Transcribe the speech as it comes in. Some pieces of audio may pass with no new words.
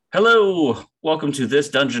Hello, welcome to This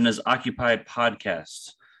Dungeon is Occupied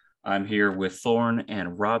podcast. I'm here with Thorn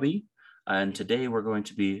and Robbie, and today we're going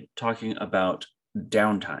to be talking about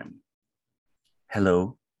downtime.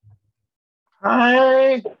 Hello.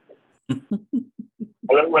 Hi.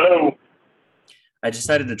 Hello. I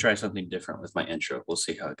decided to try something different with my intro. We'll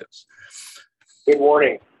see how it goes. Good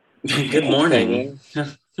morning. Good morning.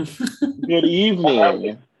 Good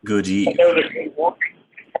evening. Good I eve. know that good morning.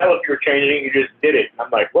 Hell, if you're changing it, you just did it. I'm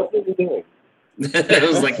like, what are we doing? I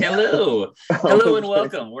was like, hello. Hello and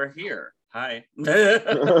welcome. We're here. Hi.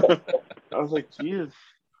 I was like, geez.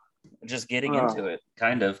 Just getting into it,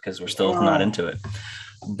 kind of, because we're still not into it.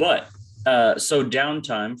 But so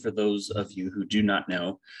downtime, for those of you who do not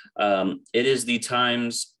know, it is the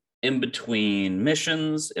times in between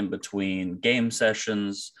missions, in between game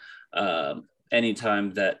sessions,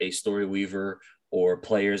 anytime that a story weaver or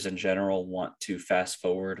players in general want to fast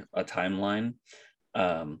forward a timeline.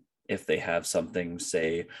 If they have something,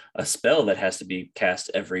 say a spell that has to be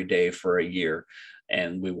cast every day for a year,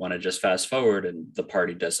 and we want to just fast forward and the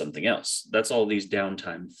party does something else. That's all these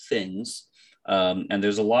downtime things. And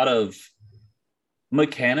there's a lot of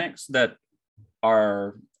mechanics that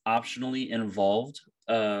are optionally involved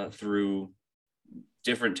through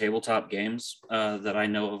different tabletop games that I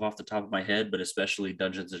know of off the top of my head, but especially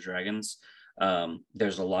Dungeons and Dragons.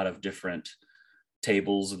 There's a lot of different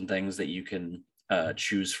tables and things that you can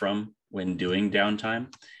choose from when doing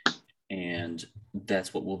downtime. And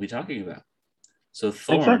that's what we'll be talking about. So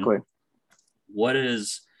Thorn, Exactly. what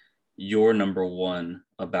is your number one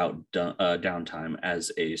about downtime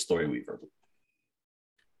as a story weaver?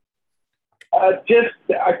 I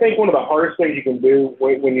think one of the hardest things you can do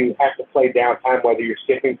when you have to play downtime, whether you're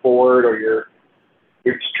skipping forward or you're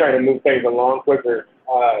just trying to move things along quicker,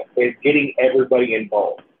 is getting everybody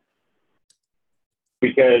involved.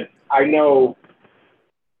 Because I know,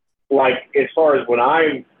 like, as far as when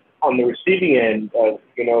I'm on the receiving end of,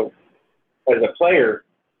 as a player,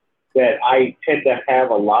 that I tend to have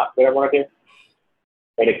a lot that I want to do.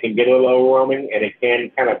 And it can get a little overwhelming, and it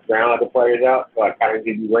can kind of drown other players out. So I kind of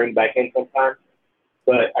need to rein back in sometimes.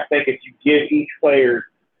 But I think if you give each player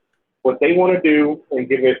what they want to do and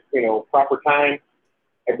give it, proper time,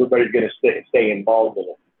 everybody's going to stay involved in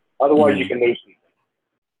it. Otherwise, you can lose people.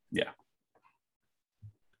 Yeah.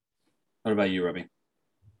 What about you, Robbie?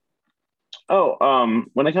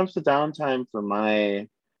 When it comes to downtime for my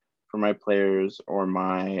players or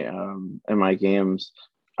my in my games,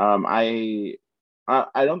 I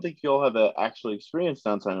don't think you'll have actually experienced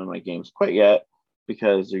downtime in my games quite yet,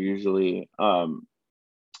 because they're usually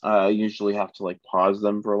usually have to like pause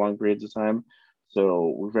them for long periods of time.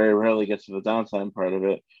 So we very rarely get to the downtime part of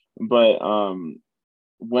it. But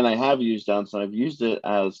when I have used downtime, I've used it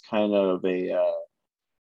as kind of a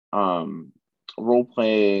role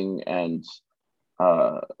playing and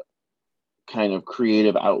kind of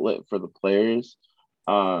creative outlet for the players,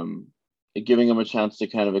 giving them a chance to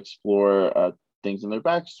kind of explore things in their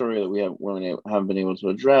backstory that we haven't been able to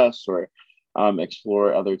address, or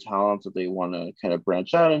explore other talents that they want to kind of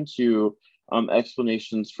branch out into,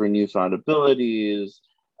 explanations for newfound abilities,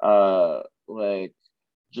 like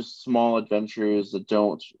just small adventures that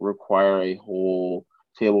don't require a whole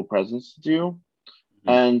table presence to do.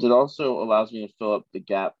 And it also allows me to fill up the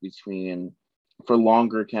gap between, for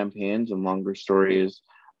longer campaigns and longer stories,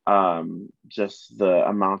 just the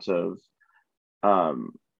amount of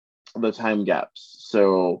the time gaps.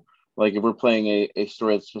 So like if we're playing a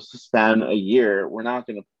story that's supposed to span a year, we're not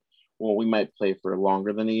going to, we might play for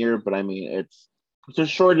longer than a year, but I mean, it's to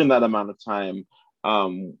shorten that amount of time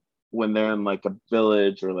when they're in like a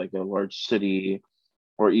village or like a large city,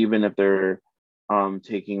 or even if they're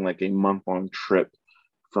taking like a month-long trip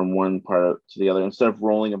from one part to the other. Instead of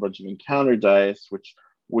rolling a bunch of encounter dice,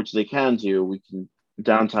 which they can do,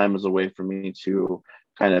 downtime is a way for me to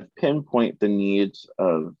kind of pinpoint the needs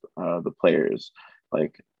of the players.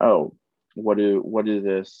 Like, what do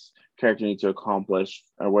this character need to accomplish,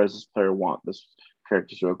 or what does this player want this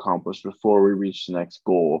character to accomplish before we reach the next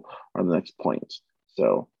goal or the next point?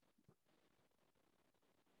 So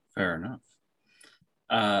fair enough.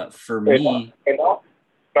 For me,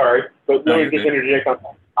 sorry, but let me just interject on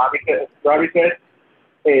that. Robbie said,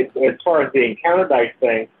 as far as the encounter dice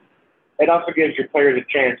thing, it also gives your players a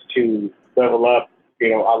chance to level up,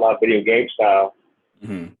 a la video game style.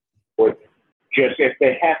 Mm-hmm. With just, if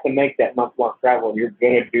they have to make that month-long travel, and you're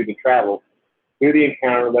going to do the travel, do the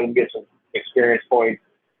encounter, let them get some experience points.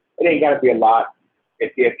 It ain't got to be a lot.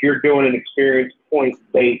 If you're doing an experience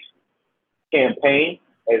point-based campaign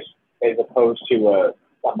as opposed to a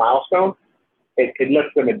milestone, it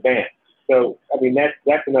lets them advance. So, I mean,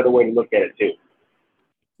 that's another way to look at it, too.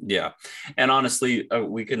 Yeah. And honestly,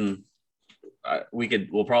 we'll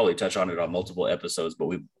probably touch on it on multiple episodes, but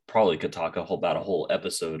we probably could talk about a whole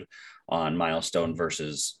episode on milestone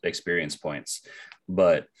versus experience points.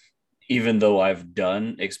 But even though I've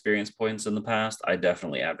done experience points in the past, I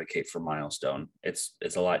definitely advocate for milestone. It's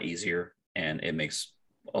a lot easier and it makes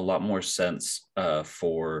a lot more sense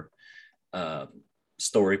for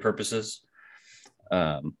story purposes.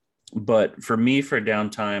 But for me, for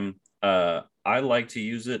downtime, I like to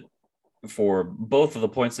use it for both of the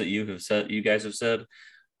points that you guys have said.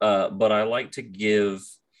 But I like to give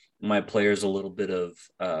my players a little bit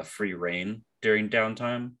of free reign during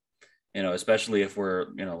downtime. Especially if we're,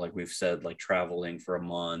 like we've said, like traveling for a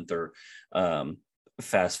month or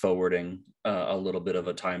fast forwarding a little bit of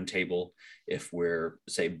a timetable. If we're,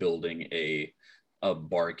 say, building a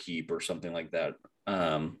barkeep or something like that,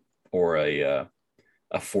 or a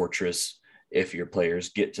fortress, if your players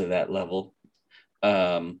get to that level,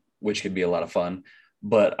 which could be a lot of fun.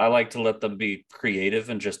 But I like to let them be creative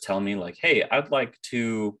and just tell me, like, hey, I'd like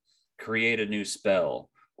to create a new spell,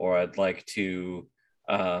 or I'd like to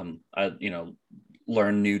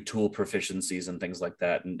learn new tool proficiencies and things like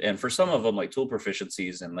that. And for some of them, like tool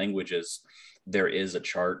proficiencies and languages, there is a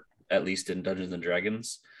chart, at least in Dungeons and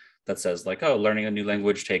Dragons, that says like, oh, learning a new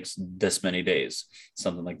language takes this many days,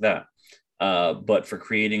 something like that. But for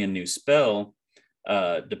creating a new spell,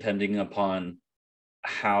 depending upon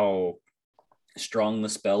how strong the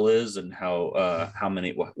spell is and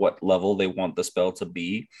what level they want the spell to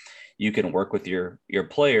be, you can work with your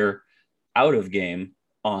player out of game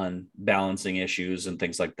on balancing issues and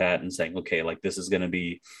things like that, and saying, okay, like this is going to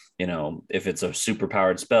be, if it's a super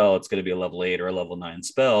powered spell, it's going to be a level 8 or a level 9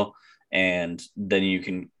 spell. And then you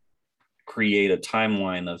can create a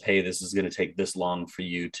timeline of, hey, this is going to take this long for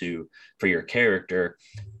your character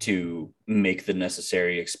to make the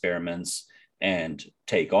necessary experiments and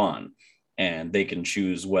take on. And they can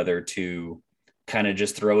choose whether to kind of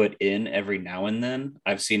just throw it in every now and then.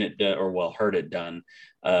 I've seen it heard it done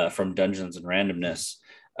from Dungeons and Randomness.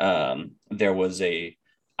 There was a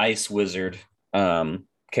ice wizard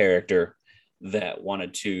character that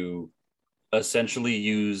wanted to essentially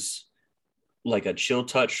use like a chill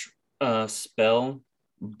touch spell,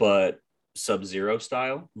 but Sub-Zero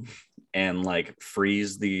style, and like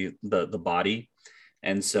freeze the body.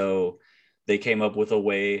 And so they came up with a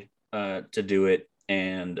way to do it,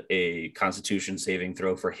 and a Constitution saving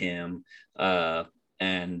throw for him.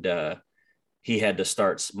 And he had to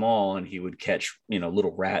start small, and he would catch,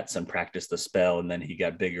 little rats and practice the spell. And then he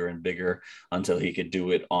got bigger and bigger until he could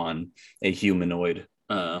do it on a humanoid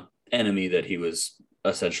enemy that he was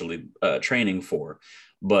essentially training for.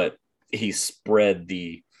 But he spread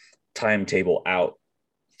the timetable out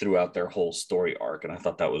throughout their whole story arc. And I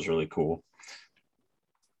thought that was really cool.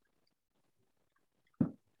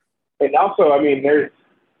 And also, I mean, there's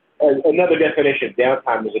another definition of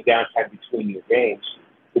downtime is a downtime between your games,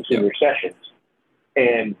 between your sessions.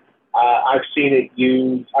 And I've seen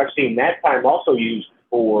that time also used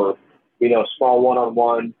for, small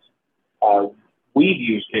one-on-ones. We've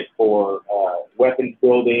used it for weapons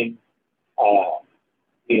building,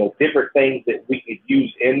 different things that we could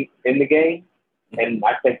use in the game. And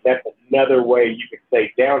I think that's another way you could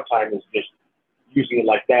say downtime is just using it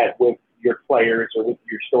like that with your players or with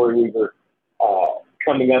your story weaver,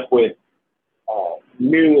 coming up with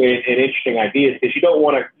new and interesting ideas, because you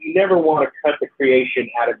never want to cut the creation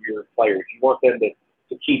out of your players. You want them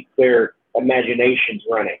to keep their imaginations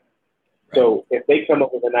running. Right. So if they come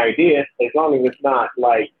up with an idea, as long as it's not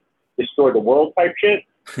like destroy the world type shit,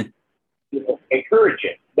 encourage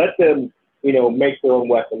it. Let them, make their own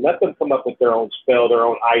weapon. Let them come up with their own spell, their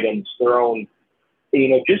own items, their own,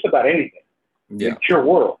 just about anything. Yeah. It's your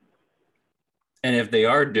world. And if they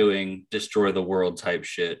are doing destroy the world type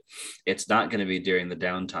shit, it's not going to be during the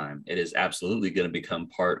downtime. It is absolutely going to become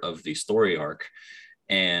part of the story arc.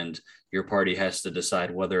 And your party has to decide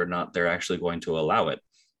whether or not they're actually going to allow it.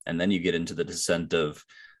 And then you get into the descent of,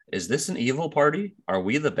 is this an evil party? Are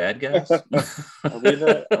we the bad guys? Are we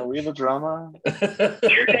the drama? Am I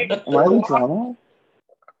the drama?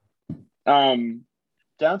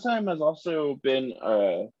 Downtime has also been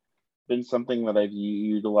something that I've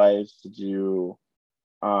utilized to do,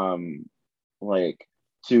 like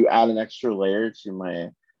to add an extra layer to my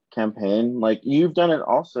campaign. Like you've done it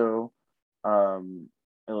also,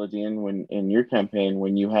 Elodine, when in your campaign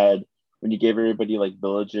when you gave everybody like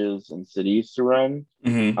villages and cities to run.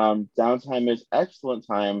 Mm-hmm. Downtime is excellent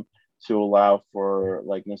time to allow for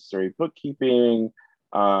like necessary bookkeeping,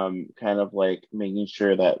 kind of like making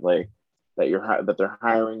sure that they're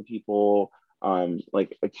hiring people,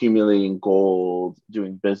 like accumulating gold,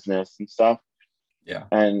 doing business and stuff. Yeah.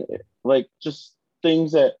 And like just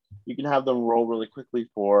things that you can have them roll really quickly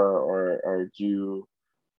for, or do,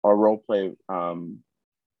 or role play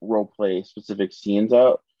specific scenes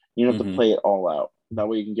out. You don't have to play it all out. That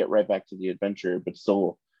way you can get right back to the adventure, but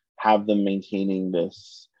still have them maintaining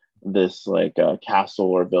this like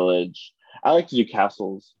castle or village. I like to do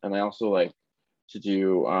castles, and I also like to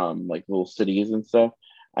do like little cities and stuff.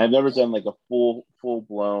 I've never done like a full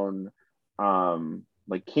blown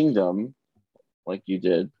like kingdom like you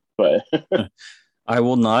did, but I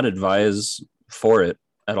will not advise for it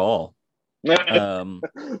at all.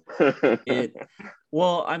 It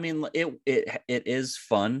well, I mean, it is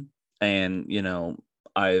fun, and you know,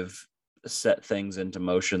 I've set things into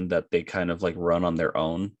motion that they kind of like run on their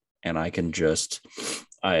own, and I can just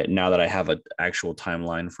now that I have an actual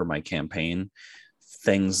timeline for my campaign,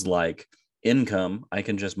 things like income I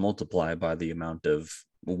can just multiply by the amount of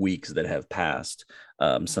weeks that have passed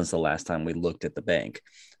since the last time we looked at the bank.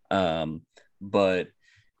 But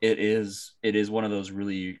it is one of those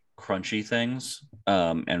really crunchy things,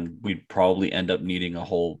 and we'd probably end up needing a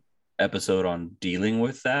whole episode on dealing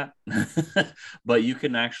with that. But you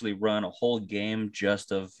can actually run a whole game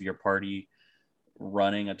just of your party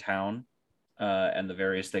running a town, and the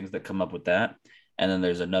various things that come up with that. And then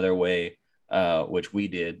there's another way, which we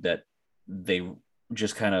did, that they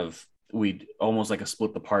just kind of, we almost like a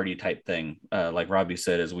split the party type thing. Like Robbie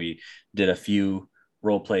said, as we did a few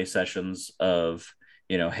role play sessions of,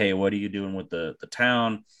 you know, hey, what are you doing with the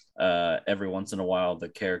town? Every once in a while, the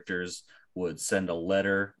characters would send a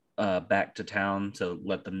letter back to town to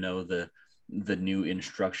let them know the new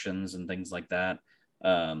instructions and things like that.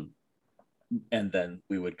 And then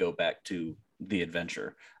we would go back to the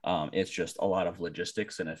adventure. It's just a lot of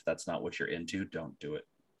logistics, and if that's not what you're into, don't do it.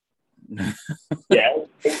 Yeah.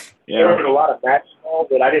 There was a lot of match ball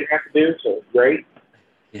that I didn't have to do, so it was great.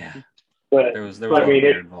 Yeah, but there was a lot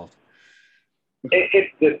involved.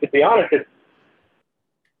 To be honest, it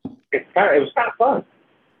was kind of fun.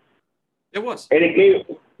 It was, and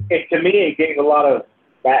it gave a lot of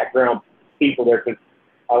background people there, because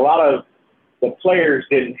a lot of the players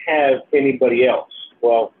didn't have anybody else.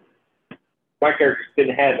 Well, my characters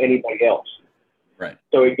didn't have anybody else. Right.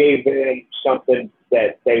 So it gave them something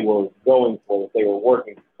that they were going for, that they were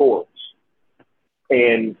working towards.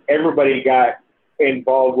 And everybody got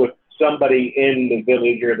involved with somebody in the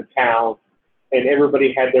village or the town, and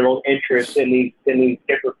everybody had their own interests in these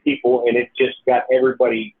different people, and it just got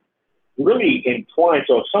everybody really entwined.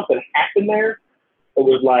 So if something happened there, it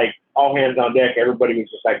was like all hands on deck. Everybody was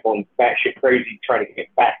just like going batshit crazy trying to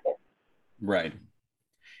get back there. Right.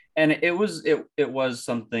 And it was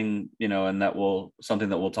something, you know, and something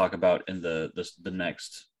that we'll talk about in the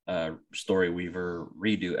next Story Weaver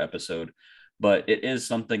redo episode. But it is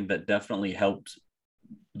something that definitely helped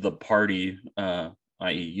the party,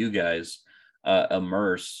 i.e. you guys,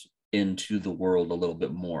 immerse into the world a little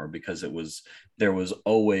bit more, because there was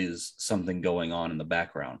always something going on in the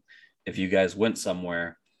background. If you guys went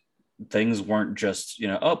somewhere, things weren't just, you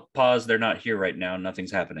know, oh, pause, they're not here right now,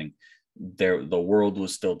 nothing's happening. The world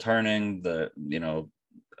was still turning.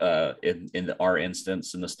 In our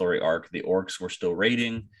instance, in the story arc, the orcs were still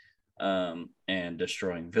raiding and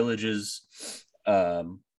destroying villages,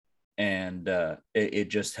 and it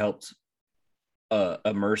just helped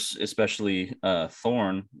immerse, especially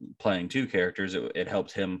Thorn playing two characters. It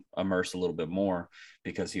helped him immerse a little bit more,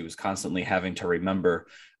 because he was constantly having to remember,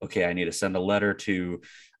 okay, I need to send a letter to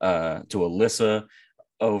Alyssa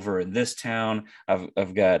over in this town.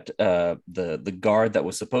 I've got the guard that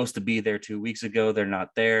was supposed to be there 2 weeks ago. They're not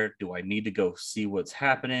there. Do I need to go see what's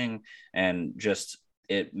happening? And just,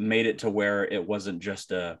 it made it to where it wasn't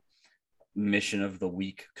just a mission of the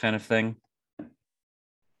week kind of thing.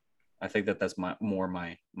 I think that's my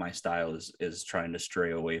style is trying to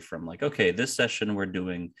stray away from like, okay, this session we're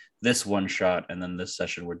doing this one shot, and then this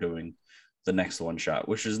session we're doing the next one shot,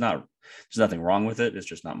 which is not, there's nothing wrong with it. It's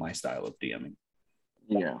just not my style of DMing.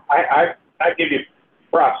 Yeah, I give you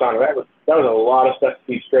props on it. That was a lot of stuff to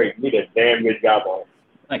be straight. You did a damn good job on it.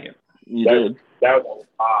 Thank you. You did. That was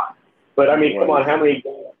a lot. But I mean, come on, how many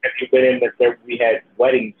have you been in that we had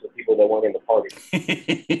weddings of people that weren't in the party?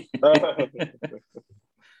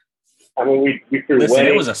 I mean, we threw Listen,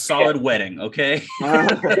 weddings. it was a solid wedding, okay?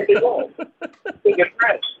 It was. Big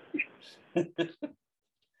impressed. I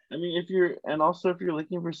mean, if you're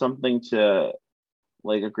looking for something to,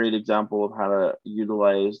 like, a great example of how to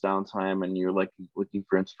utilize downtime, and you're like looking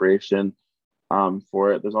for inspiration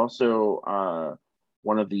for it, there's also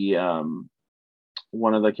one of the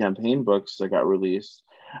campaign books that got released.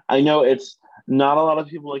 I know it's not a lot of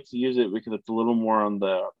people like to use it because it's a little more on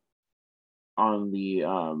on the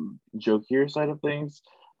jokier side of things,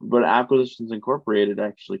 but Acquisitions Incorporated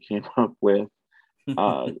actually came up with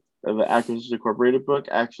the Acquisitions Incorporated book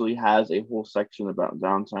actually has a whole section about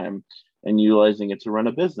downtime and utilizing it to run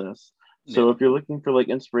a business. So if you're looking for like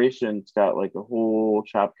inspiration, it's got like a whole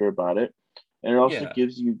chapter about it, and it also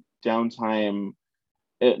gives you downtime,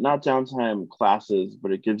 not downtime classes,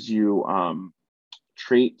 but it gives you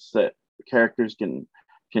traits that characters can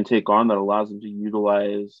take on that allows them to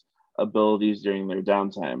utilize abilities during their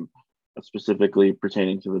downtime, specifically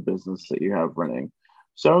pertaining to the business that you have running.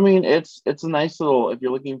 So I mean, it's a nice little, if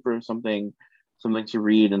you're looking for something to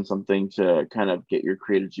read and something to kind of get your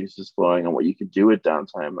creative juices flowing on what you could do with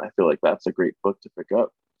downtime, I feel like that's a great book to pick up.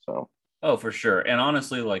 So for sure. And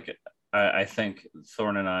honestly, like I think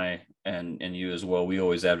Thorn and I and you as well, we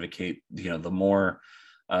always advocate, the more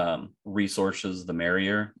resources the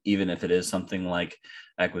merrier, even if it is something like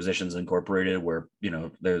Acquisitions Incorporated where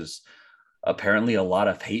there's apparently a lot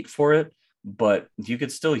of hate for it, but you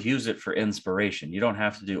could still use it for inspiration. You don't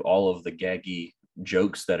have to do all of the gaggy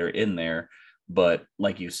jokes that are in there, but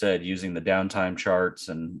like you said, using the downtime charts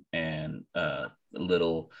and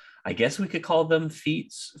little, I guess we could call them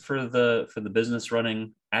feats for the business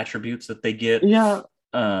running attributes that they get.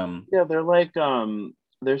 They're like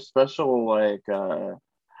they're special, like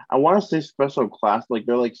I want to say special class, like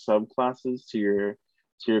they're like subclasses to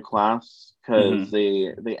your class, because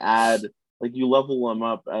they add, like, you level them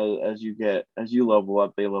up as you level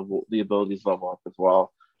up, the abilities level up as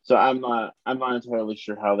well. So I'm not entirely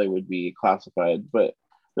sure how they would be classified, but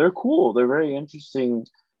they're cool. They're very interesting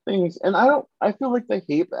things. And I feel like the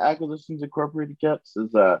hate that Acquisitions Incorporated gets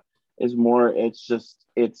is more,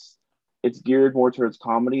 it's geared more towards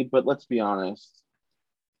comedy, but let's be honest,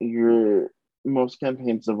 most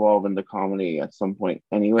campaigns evolve into comedy at some point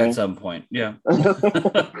anyway. At some point, yeah.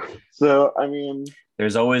 So I mean,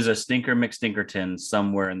 there's always a Stinker McStinkerton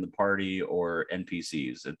somewhere in the party or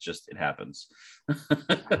NPCs. It happens.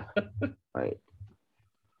 Right.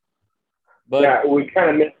 But yeah, we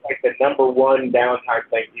kind of missed like the number one downtime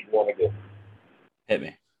thing people want to do. Hit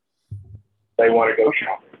me. They want to go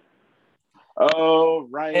shopping. Oh,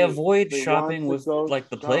 right. I avoid shopping with like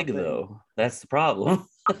the plague, though. That's the problem.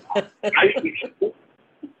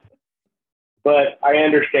 But I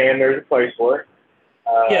understand there's a place for it.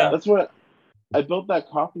 That's what I built, that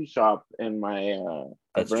coffee shop in my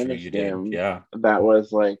Avernus game. Yeah, that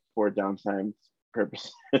was like for downtime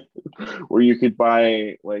purposes, where you could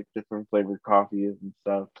buy like different flavored coffees and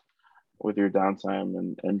stuff with your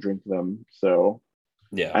downtime and drink them. So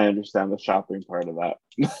yeah, I understand the shopping part of that.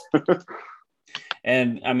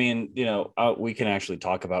 And I mean, we can actually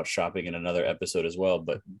talk about shopping in another episode as well,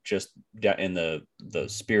 but just in the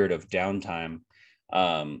spirit of downtime,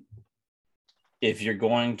 if you're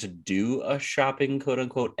going to do a shopping, quote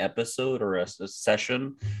unquote, episode or a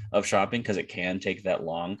session of shopping, because it can take that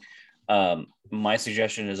long, my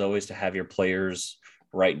suggestion is always to have your players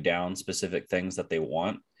write down specific things that they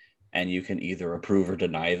want, and you can either approve or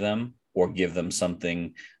deny them or give them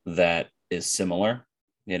something that is similar.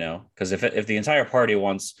 Because if the entire party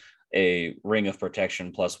wants a ring of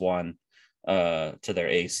protection +1 to their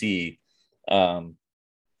AC,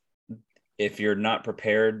 if you're not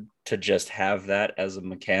prepared to just have that as a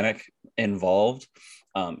mechanic involved,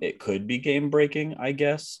 it could be game breaking, I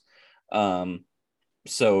guess.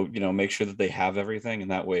 So make sure that they have everything,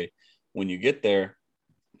 and that way when you get there,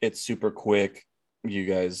 it's super quick. You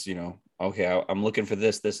guys, okay, I'm looking for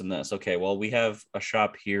this, and this. Okay, well, we have a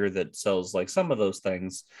shop here that sells like some of those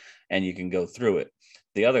things, and you can go through it.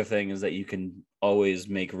 The other thing is that you can always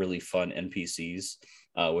make really fun NPCs,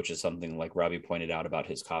 which is something like Robbie pointed out about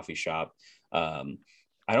his coffee shop. I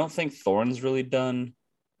don't think Thorn's really done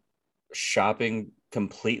shopping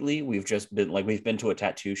completely. We've been to a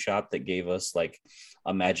tattoo shop that gave us like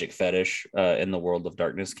a magic fetish in the World of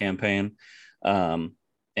Darkness campaign.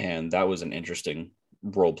 And that was an interesting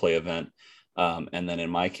role play event. And then in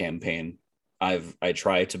my campaign, I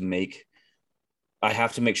have to make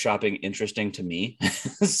shopping interesting to me.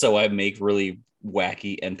 So I make really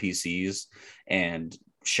wacky NPCs and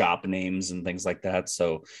shop names and things like that.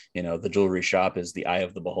 So, the jewelry shop is the Eye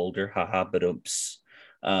of the Beholder. Haha, but oops.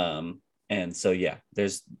 And so, yeah,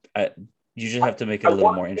 you just have to make it a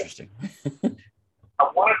little more interesting. I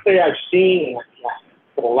want to say I've seen,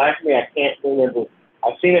 for the life of me, I can't remember.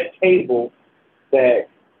 I've seen a table that,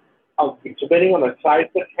 depending on the size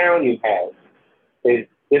of the town you have, is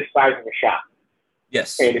this size of a shop.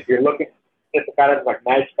 Yes. And if you're looking at the items like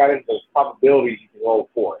magic items, there's probabilities you can roll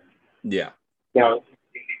for it. Yeah. Now, if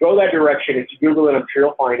you go that direction, if you Google it, I'm sure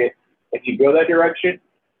you'll find it. If you go that direction,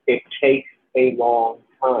 it takes a long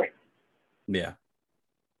time. Yeah.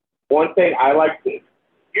 one thing I like to,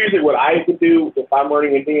 usually what I would do if I'm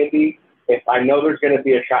running a D&D, if I know there's going to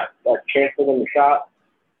be a chance for them to shop,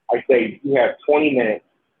 I say, you have 20 minutes,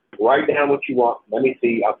 write down what you want. Let me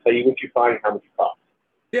see. I'll tell you what you find and how much it costs.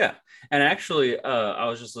 Yeah. And actually, I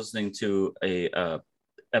was just listening to a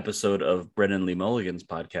episode of Brennan Lee Mulligan's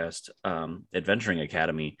podcast, Adventuring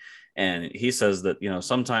Academy. And he says that,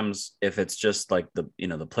 sometimes if it's just like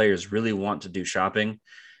the players really want to do shopping,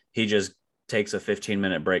 he just takes a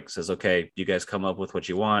 15-minute break, says, okay, you guys come up with what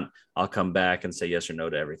you want. I'll come back and say yes or no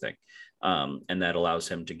to everything. And that allows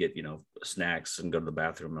him to get, snacks and go to the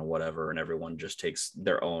bathroom and whatever. And everyone just takes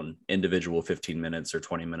their own individual 15 minutes or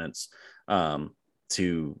 20 minutes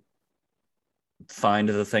to find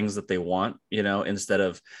the things that they want, instead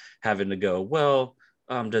of having to go, well,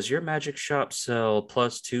 does your magic shop sell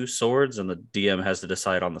 +2 swords? And the DM has to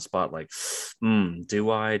decide on the spot, like, do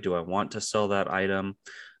I want to sell that item?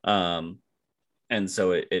 And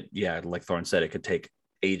so it like Thorne said, it could take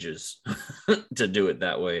ages to do it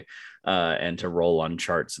that way, and to roll on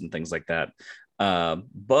charts and things like that.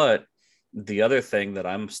 But the other thing that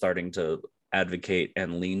I'm starting to advocate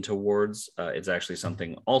and lean towards, it's actually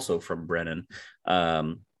something also from Brennan,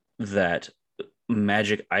 that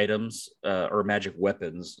magic items or magic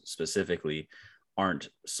weapons specifically aren't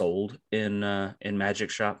sold in magic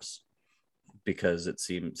shops, because it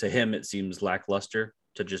seems lackluster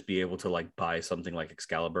to just be able to like buy something like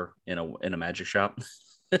Excalibur in a magic shop,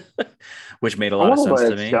 which made a lot of sense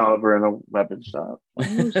to me. Excalibur in a weapon shop.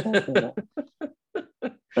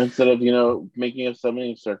 Instead of making a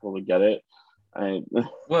summoning circle to get it.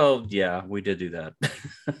 Well, yeah, we did do that.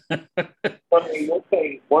 I mean,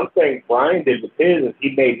 one thing Brian did with his is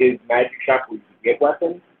he made his magic shop where you could get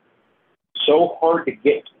weapons so hard to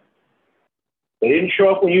get. They didn't show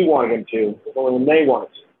up when you wanted them to, but only when they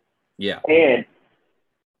wanted to. Yeah. And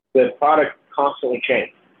the product constantly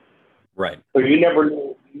changed. Right. So you never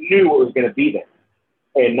knew what was going to be there.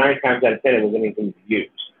 And 9 times out of 10, it was anything to use.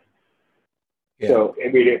 Yeah. So, I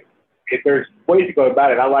mean, if there's ways to go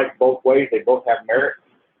about it, I like both ways. They both have merit.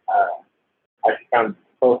 I found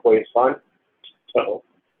both ways fun. So.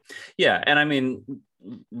 Yeah, and I mean,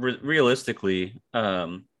 realistically,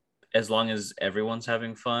 as long as everyone's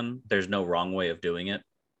having fun, there's no wrong way of doing it.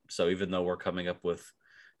 So even though we're coming up with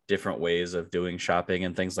different ways of doing shopping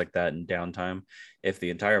and things like that in downtime, if the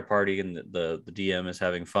entire party and the DM is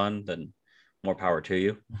having fun, then more power to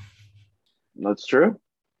you. That's true.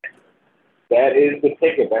 That is the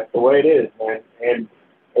ticket. That's the way it is, man.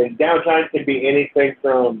 And downtime can be anything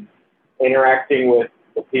from interacting with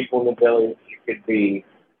the people in the village. It could be,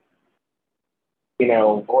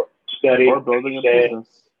 studying. Or building a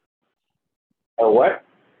business. Or what?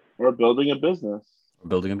 Or building a business.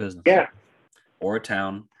 Yeah. Or a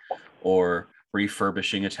town. Or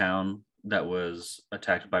refurbishing a town that was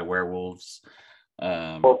attacked by werewolves.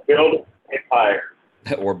 Or build an empire.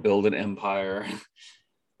 Or build an empire.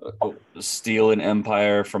 Steal an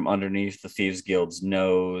empire from underneath the Thieves Guild's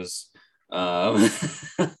nose. Lots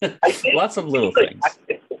of little things.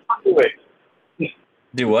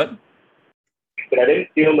 Do what? But I didn't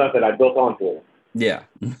steal nothing. I built onto it. Yeah.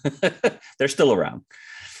 They're still around.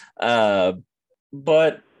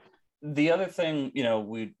 But the other thing,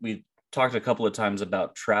 we talked a couple of times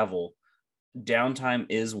about travel. Downtime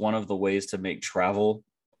is one of the ways to make travel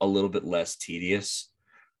a little bit less tedious.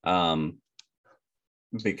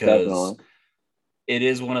 Because definitely. It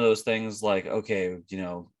is one of those things like, okay,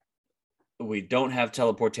 we don't have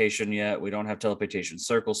teleportation yet. We don't have teleportation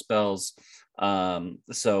circle spells.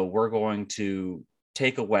 So we're going to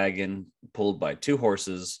take a wagon pulled by 2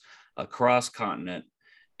 horses across continent,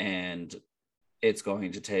 and it's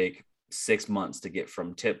going to take 6 months to get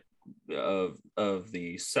from tip of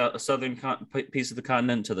the southern piece of the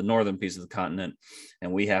continent to the northern piece of the continent,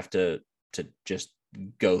 and we have to just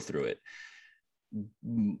go through it.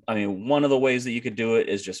 I mean, one of the ways that you could do it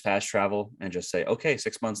is just fast travel and just say, okay,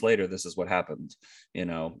 6 months later, this is what happened.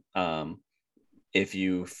 If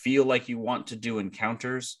you feel like you want to do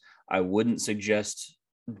encounters, I wouldn't suggest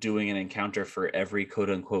doing an encounter for every quote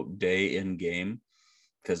unquote day in game,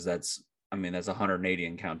 because that's 180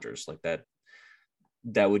 encounters. Like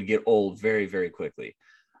that would get old very, very quickly.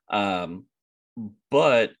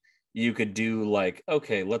 But you could do like,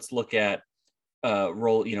 okay, let's look at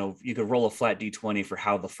roll, you could roll a flat D20 for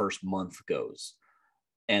how the first month goes.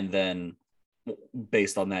 And then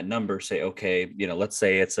based on that number, say, okay, let's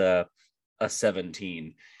say it's a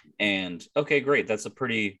 17, and okay, great. That's a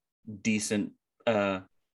pretty decent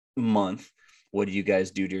month. What do you guys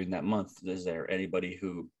do during that month? Is there anybody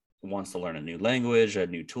who wants to learn a new language, a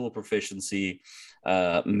new tool proficiency?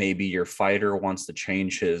 Maybe your fighter wants to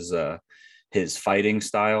change his fighting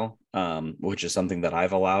style which is something that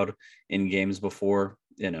I've allowed in games before.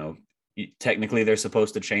 Technically they're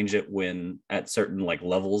supposed to change it when at certain like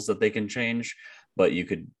levels that they can change, but you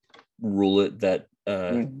could rule it that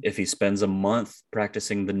if he spends a month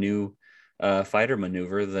practicing the new fighter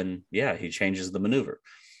maneuver, then yeah, he changes the maneuver.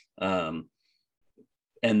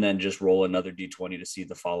 And then just roll another d20 to see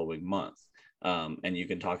the following month. And you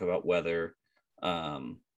can talk about whether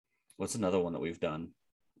what's another one that we've done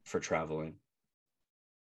for traveling.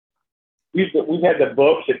 We've had the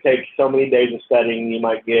books. It takes so many days of studying. You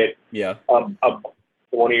might get one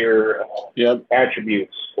of your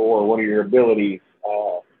attributes or one of your abilities.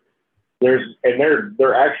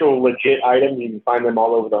 They're actual legit items. You can find them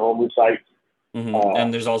all over the homebrew sites. Mm-hmm.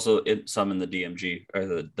 And there's also some in the DMG or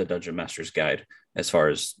the Dungeon Master's Guide as far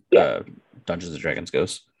as Dungeons and Dragons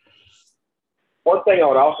goes. One thing I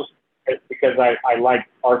would also say, because I like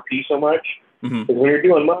RP so much, is when you're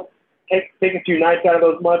doing months, take a few nights out of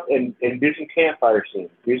those months and do some campfire scenes.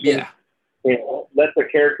 Let the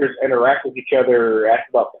characters interact with each other, ask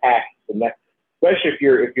about past, and that. Especially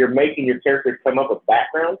if you're making your characters come up with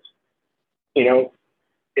backgrounds.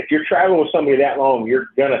 If you're traveling with somebody that long, you're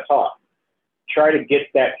gonna talk. Try to get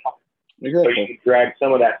that so you can drag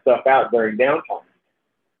some of that stuff out during downtime.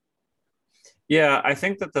 Yeah, I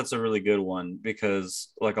think that's a really good one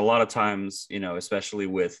because, like, a lot of times, especially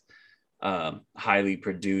with highly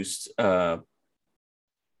produced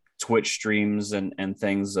Twitch streams and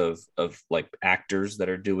things of like actors that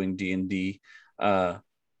are doing D&D,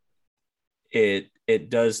 it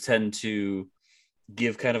does tend to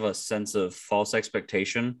give kind of a sense of false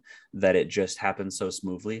expectation that it just happens so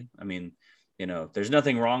smoothly. I mean, there's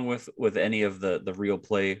nothing wrong with any of the real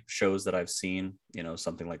play shows that I've seen,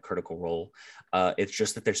 something like Critical Role. It's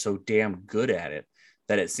just that they're so damn good at it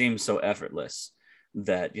that it seems so effortless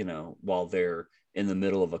that, while they're in the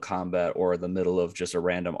middle of a combat or the middle of just a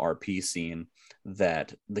random RP scene,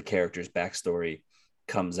 that the character's backstory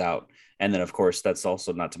comes out. And then, of course, that's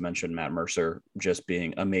also not to mention Matt Mercer just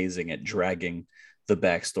being amazing at dragging the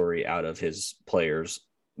backstory out of his players.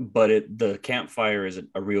 But the campfire is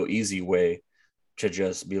a real easy way to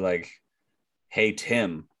just be like, hey,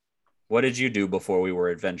 Tim, what did you do before we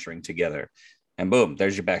were adventuring together? And boom,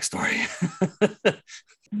 there's your backstory.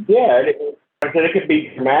 Yeah, it could be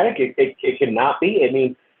dramatic. It cannot be. I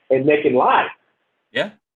mean, and they can lie.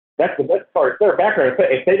 Yeah. That's the best part. It's their background.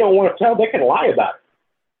 If they don't want to tell, they can lie about it.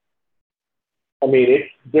 I mean,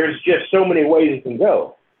 there's just so many ways it can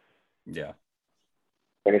go. Yeah.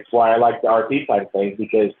 And it's why I like the RP side of things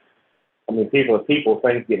because, I mean, people are people,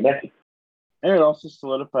 things get messy. And it also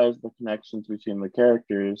solidifies the connections between the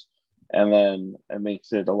characters, and then it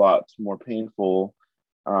makes it a lot more painful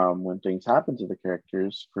when things happen to the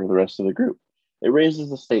characters for the rest of the group. It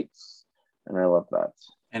raises the stakes, and I love that.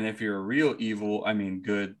 And if you're a real evil, I mean,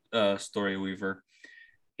 good story weaver,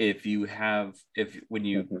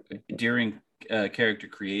 during character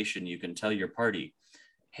creation, you can tell your party,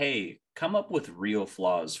 hey, come up with real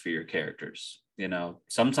flaws for your characters.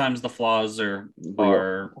 Sometimes the flaws are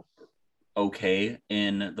okay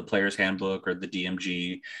in the player's handbook or the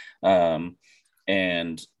DMG,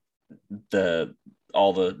 and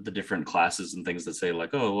all the different classes and things that say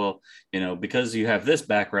like, oh, well, because you have this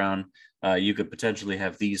background, you could potentially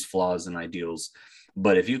have these flaws and ideals.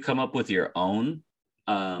 But if you come up with your own,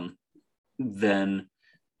 then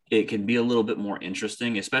it can be a little bit more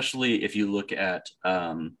interesting, especially if you look at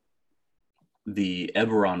the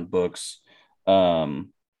Eberron books,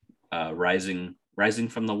 Rising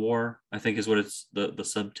from the War, I think is what it's the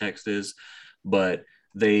subtext is, but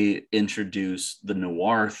they introduce the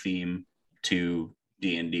noir theme to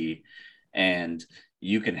D&D, and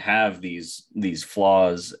you can have these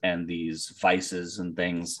flaws and these vices and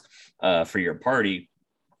things for your party,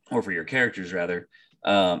 or for your characters rather,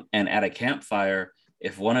 and at a campfire,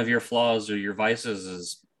 if one of your flaws or your vices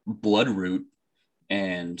is bloodroot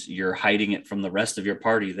and you're hiding it from the rest of your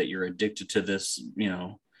party that you're addicted to this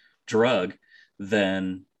drug,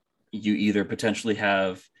 then you either potentially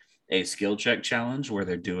have a skill check challenge where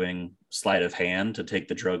they're doing sleight of hand to take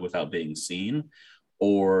the drug without being seen,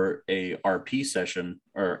 or a RP session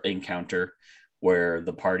or encounter where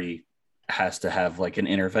the party has to have like an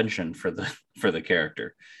intervention for the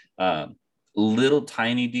character. Little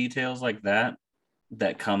tiny details like that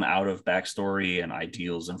come out of backstory and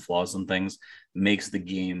ideals and flaws and things makes the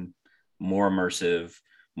game more immersive,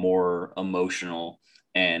 more emotional,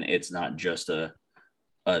 and it's not just a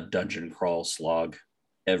dungeon crawl slog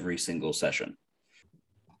every single session.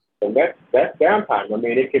 And that's downtime. I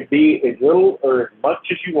mean, it could be as little or as much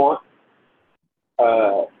as you want.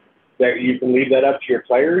 That you can leave that up to your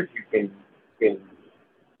players. You can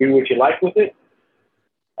do what you like with it.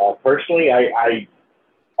 Personally, I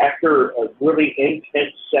after a really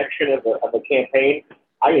intense section of a campaign,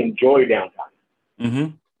 I enjoy downtime.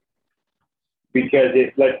 Mm-hmm. Because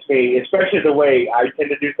it lets me, especially the way I tend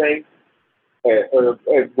to do things, or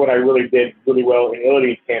what I really did really well in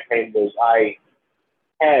Illidy's campaign was I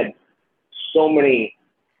had so many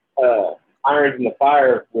irons in the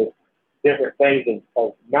fire with different things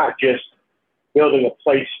of not just building a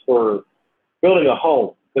place for building a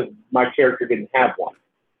home, because my character didn't have one.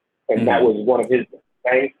 And that was one of his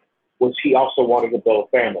things, was he also wanted to build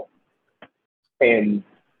a family. And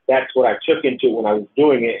that's what I took into when I was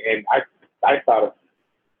doing it. And I thought,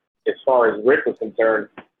 as far as Rick was concerned,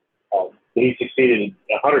 he succeeded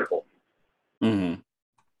 100-fold. Mm-hmm.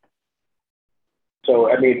 So,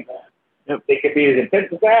 I mean, it could be as intense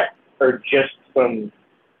as that, or just some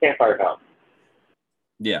campfire talk.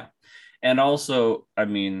 Yeah. And also, I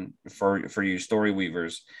mean, for you story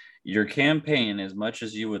weavers, your campaign, as much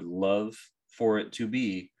as you would love for it to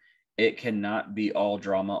be, it cannot be all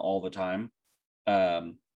drama all the time.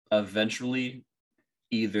 Eventually,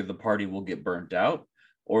 either the party will get burnt out,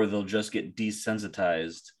 or they'll just get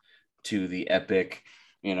desensitized to the epic,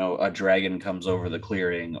 a dragon comes over the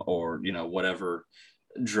clearing, or, whatever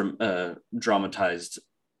dramatized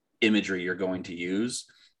imagery you're going to use.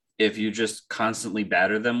 If you just constantly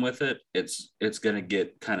batter them with it, it's going to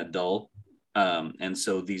get kind of dull. And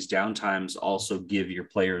so these downtimes also give your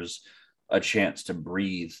players a chance to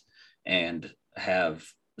breathe and have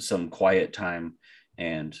some quiet time.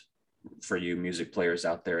 And for you music players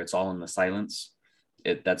out there, it's all in the silence.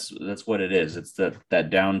 That's what it is. It's that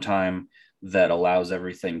downtime that allows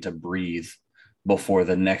everything to breathe before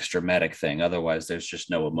the next dramatic thing. Otherwise, there's just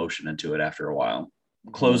no emotion into it after a while.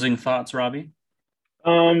 Closing thoughts, Robbie?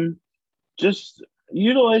 Just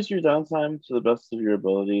utilize your downtime to the best of your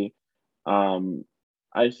ability.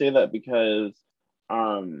 I say that because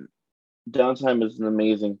downtime is an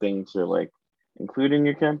amazing thing to include in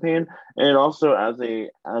your campaign, and also as a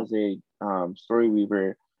story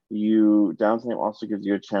weaver, downtime also gives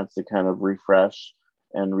you a chance to kind of refresh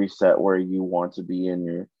and reset where you want to be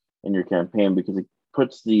in your campaign, because it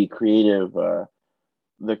puts the creative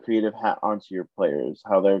hat onto your players,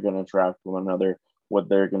 how they're going to interact with one another, what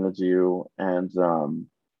they're going to do, and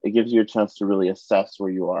it gives you a chance to really assess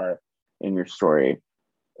where you are in your story.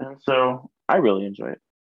 And so I really enjoy it.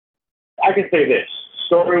 I can say this: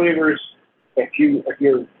 story weavers, if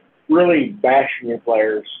you're really bashing your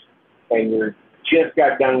players and you're just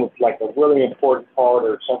got done with a really important part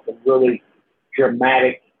or something really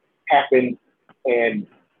dramatic happened, and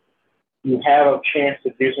you have a chance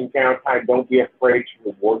to do some downtime, don't be afraid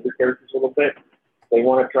to reward your characters a little bit. They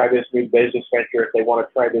want to try this new business venture, if they want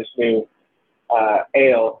to try this new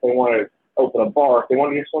ale, if they want to open a bar, if they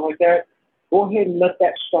want to do something like that, go ahead and let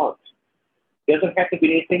that start. It doesn't have to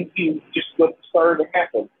be anything huge, just let the starter to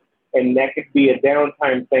happen. And that could be a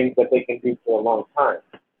downtime thing that they can do for a long time.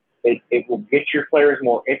 It will get your players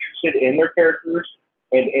more interested in their characters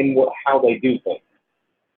and in how they do things.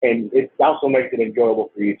 And it also makes it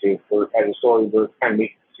enjoyable for you too, as a story, we're kind of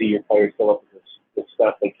neat to see your players fill up with the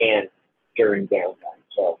stuff they can during downtime.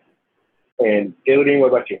 So, and Illidy, what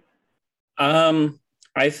about you?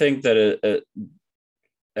 I think that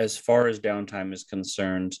as far as downtime is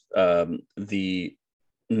concerned, the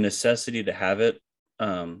necessity to have it,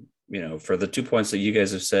 for the 2 points that you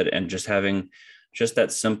guys have said, and just having just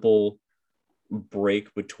that simple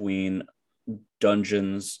break between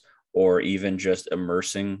dungeons, or even just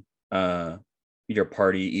immersing your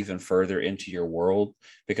party even further into your world,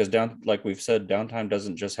 because like we've said, downtime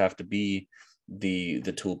doesn't just have to be the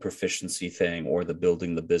tool proficiency thing or the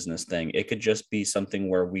building the business thing. It could just be something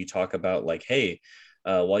where we talk about hey,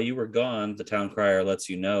 while you were gone, the town crier lets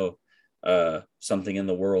you know something in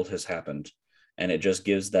the world has happened, and it just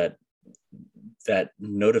gives that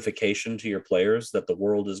notification to your players that the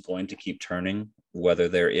world is going to keep turning, whether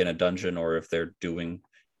they're in a dungeon or if they're doing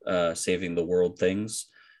saving the world things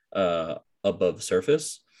above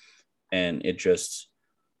surface. And it just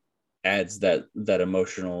adds that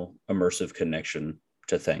emotional immersive connection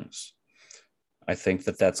to things. I think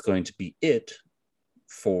that's going to be it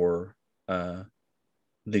for the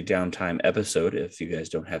downtime episode, if you guys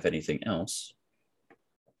don't have anything else.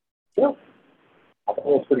 Yeah, I think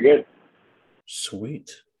that's pretty good.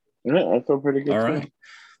 Sweet. Yeah, I feel pretty good. All too. right.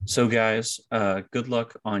 So guys, good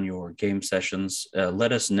luck on your game sessions.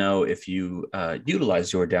 Let us know if you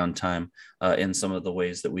utilize your downtime in some of the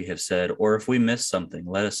ways that we have said, or if we missed something,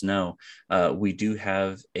 let us know. We do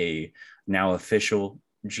have a now official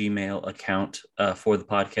Gmail account for the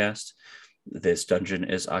podcast. This dungeon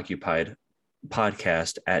is occupied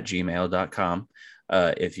podcast@gmail.com.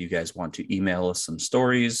 If you guys want to email us some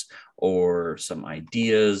stories or some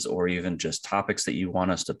ideas, or even just topics that you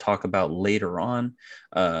want us to talk about later on,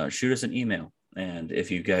 shoot us an email. And if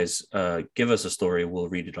you guys give us a story, we'll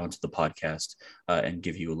read it onto the podcast and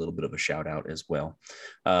give you a little bit of a shout out as well.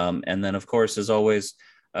 And then, of course, as always,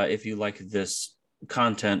 if you like this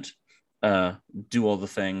content, do all the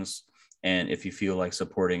things. And if you feel like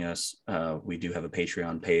supporting us, we do have a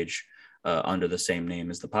Patreon page under the same name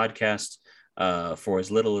as the podcast. For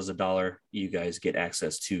as little as $1, you guys get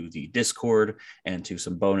access to the Discord and to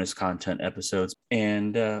some bonus content episodes.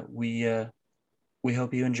 And we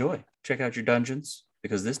hope you enjoy. Check out your dungeons,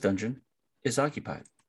 because this dungeon is occupied.